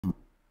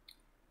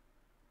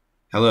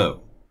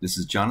Hello, this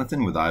is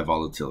Jonathan with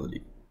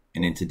iVolatility,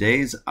 and in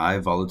today's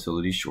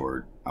iVolatility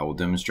short, I will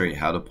demonstrate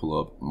how to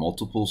pull up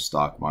multiple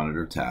stock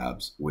monitor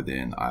tabs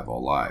within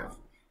IVolLive.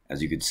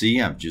 As you can see,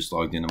 I've just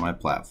logged into my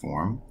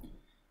platform.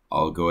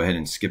 I'll go ahead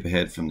and skip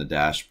ahead from the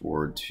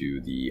dashboard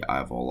to the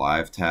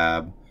IVolLive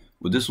tab.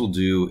 What this will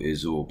do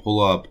is it will pull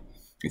up,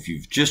 if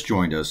you've just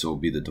joined us, it will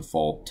be the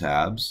default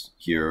tabs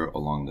here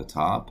along the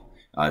top.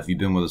 If you've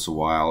been with us a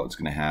while, it's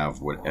going to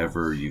have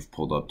whatever you've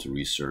pulled up to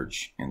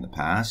research in the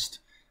past.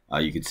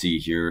 You can see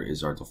here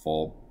is our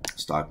default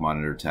stock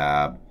monitor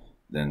tab.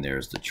 Then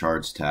there's the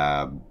charts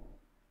tab.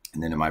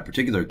 And then in my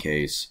particular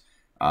case,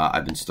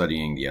 I've been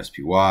studying the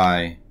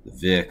SPY, the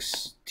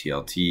VIX,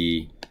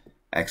 TLT,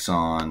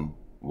 Exxon,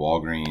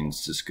 Walgreens,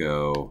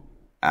 Cisco,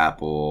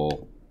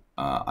 Apple,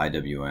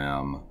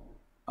 IWM,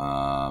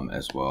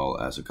 as well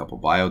as a couple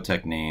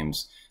biotech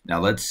names. Now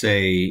let's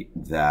say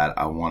that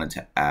I wanted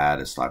to add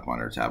a stock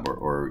monitor tab,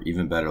 or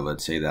even better,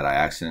 let's say that I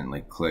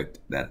accidentally clicked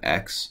that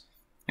X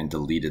and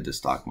deleted the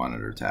stock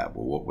monitor tab.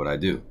 Well, what would I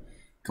do?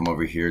 Come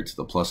over here to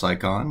the plus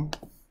icon.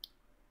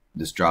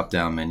 This drop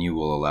down menu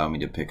will allow me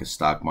to pick a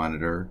stock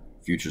monitor,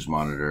 futures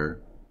monitor,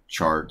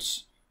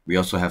 charts. We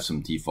also have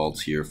some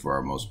defaults here for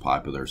our most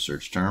popular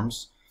search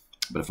terms.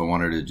 But if I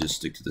wanted to just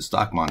stick to the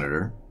stock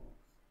monitor,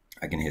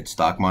 I can hit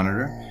stock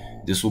monitor.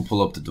 This will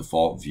pull up the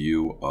default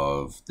view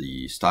of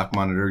the stock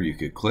monitor. You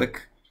could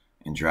click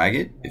and drag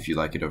it if you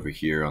like it over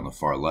here on the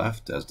far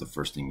left as the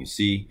first thing you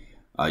see.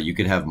 You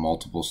could have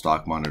multiple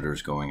stock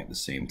monitors going at the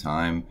same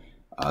time.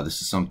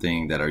 This is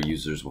something that our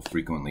users will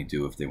frequently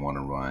do if they want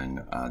to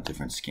run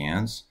different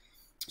scans.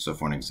 So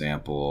for an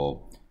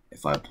example,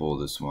 if I pull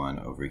this one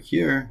over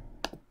here,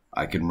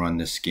 I can run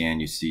this scan.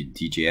 You see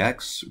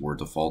DJX, we're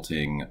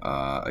defaulting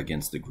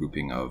against the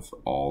grouping of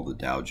all the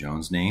Dow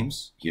Jones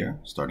names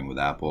here, starting with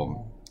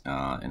Apple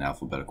in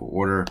alphabetical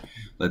order.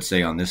 Let's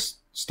say on this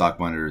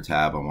stock monitor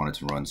tab, I wanted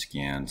to run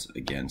scans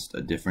against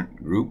a different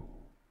group.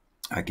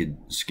 I could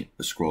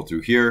scroll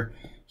through here.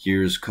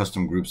 Here's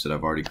custom groups that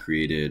I've already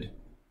created.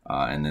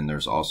 And then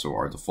there's also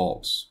our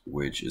defaults,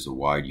 which is a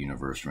wide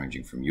universe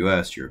ranging from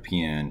US,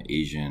 European,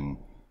 Asian,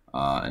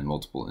 and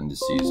multiple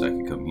indices. I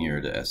can come here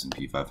to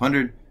S&P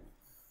 500,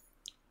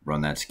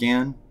 run that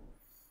scan,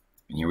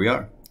 and here we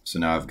are. So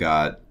now I've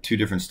got two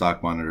different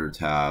stock monitor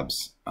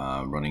tabs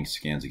running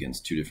scans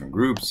against two different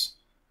groups.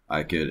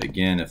 I could,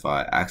 again, if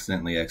I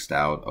accidentally X'd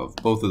out of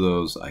both of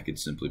those, I could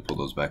simply pull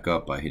those back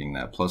up by hitting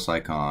that plus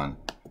icon,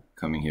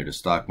 coming here to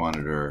stock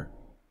monitor,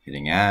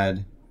 hitting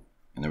add,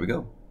 and there we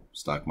go.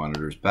 Stock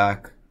monitor is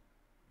back.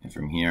 And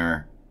from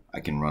here,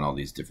 I can run all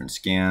these different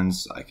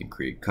scans. I can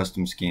create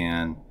custom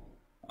scan,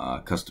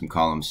 custom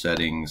column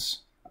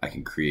settings. I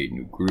can create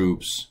new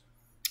groups,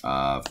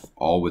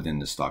 all within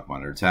the stock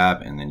monitor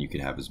tab. And then you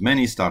could have as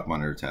many stock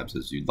monitor tabs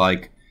as you'd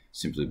like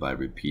simply by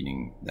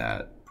repeating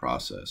that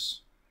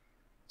process.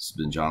 This has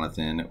been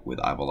Jonathan with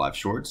IVolLive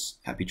Shorts.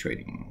 Happy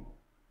trading.